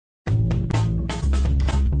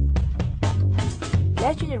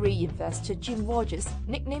Legendary investor Jim Rogers,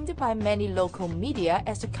 nicknamed by many local media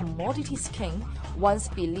as the commodities king, once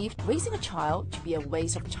believed raising a child to be a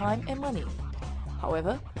waste of time and money.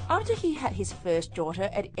 However, after he had his first daughter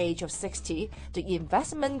at the age of 60, the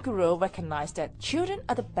investment guru recognized that children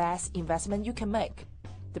are the best investment you can make.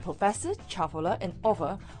 The professor, traveler, and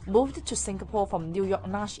author moved to Singapore from New York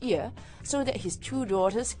last year so that his two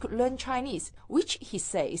daughters could learn Chinese, which he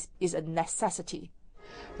says is a necessity.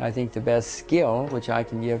 I think the best skill which I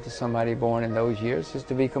can give to somebody born in those years is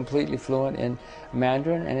to be completely fluent in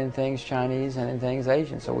Mandarin and in things Chinese and in things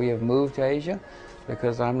Asian. So we have moved to Asia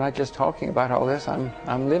because I'm not just talking about all this,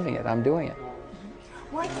 I'm living it, I'm doing it.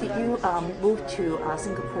 Why did you move to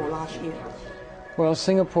Singapore last year? Well,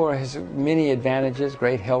 Singapore has many advantages,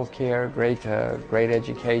 great health care, great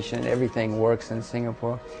education, everything works in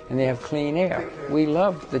Singapore, and they have clean air. We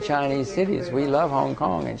love the Chinese cities, we love Hong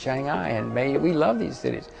Kong and Shanghai and Beijing, we love these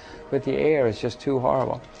cities, but the air is just too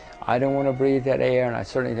horrible. I don't want to breathe that air, and I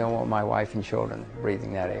certainly don't want my wife and children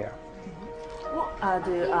breathing that air. What are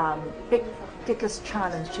the biggest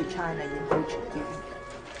challenge to China in the future, do you think?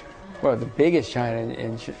 Well, the biggest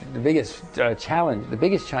challenges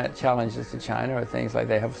to China are things like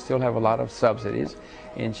they still have a lot of subsidies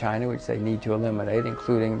in China, which they need to eliminate,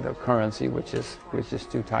 including the currency, which is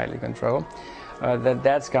too tightly controlled.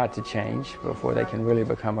 That's got to change before they can really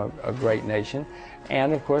become a great nation.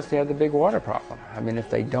 And of course, they have the big water problem. I mean, if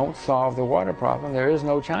they don't solve the water problem, there is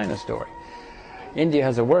no China story. India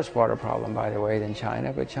has a worse water problem, by the way, than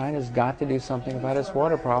China, but China's got to do something about its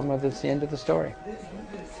water problem, or it's the end of the story.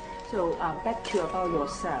 So back to about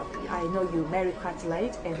yourself. I know you married quite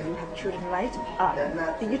late and you have children late.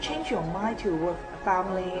 Did you change your mind to work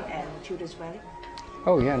family and children's wedding?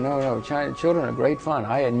 Oh yeah, no. Children are great fun.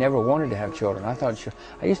 I had never wanted to have children.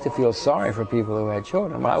 I used to feel sorry for people who had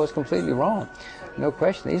children, but I was completely wrong. No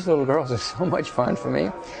question. These little girls are so much fun for me.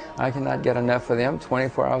 I cannot get enough of them.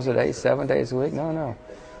 24 hours a day, 7 days a week. No.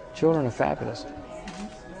 Children are fabulous.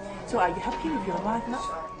 So are you happy with your life now?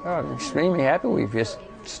 Oh, I'm extremely happy. We've just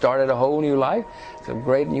started a whole new life. It's a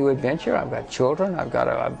great new adventure. I've got children.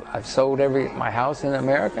 I've sold my house in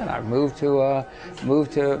America, and I've moved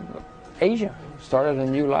to Asia. Started a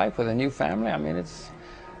new life with a new family. I mean, it's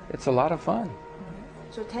a lot of fun.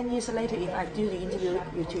 So 10 years later, if I do the interview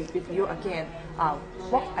with you again,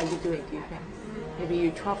 what are you doing, do you think? Maybe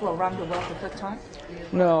you travel around the world the first time?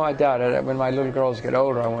 No, I doubt it. When my little girls get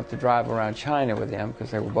older, I want to drive around China with them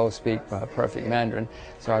because they will both speak perfect Mandarin.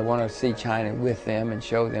 So I want to see China with them and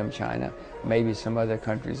show them China, maybe some other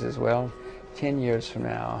countries as well. 10 years from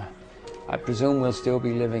now, I presume we'll still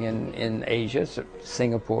be living in Asia, so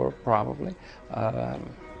Singapore probably.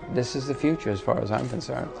 This is the future as far as I'm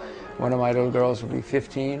concerned. One of my little girls will be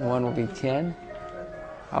 15, one will be 10.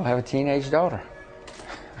 I'll have a teenage daughter.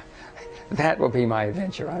 That will be my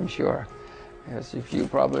adventure, I'm sure. Yes, if you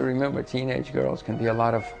probably remember, teenage girls can be a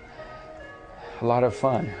lot of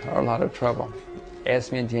fun or a lot of trouble.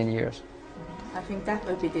 Ask me in 10 years. I think that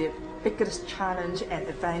would be the biggest challenge and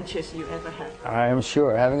adventures you ever had. I am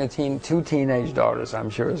sure. Having two teenage daughters, I'm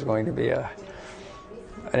sure, is going to be an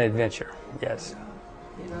adventure, yes.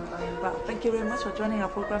 Well, thank you very much for joining our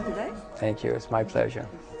program today. Thank you. It's my pleasure.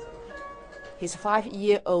 His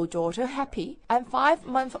 5-year-old daughter, Happy, and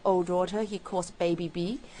 5-month-old daughter he calls Baby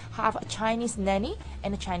B, have a Chinese nanny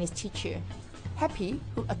and a Chinese teacher. Happy,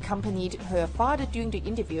 who accompanied her father during the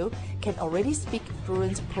interview, can already speak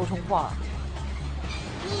fluent Putonghua.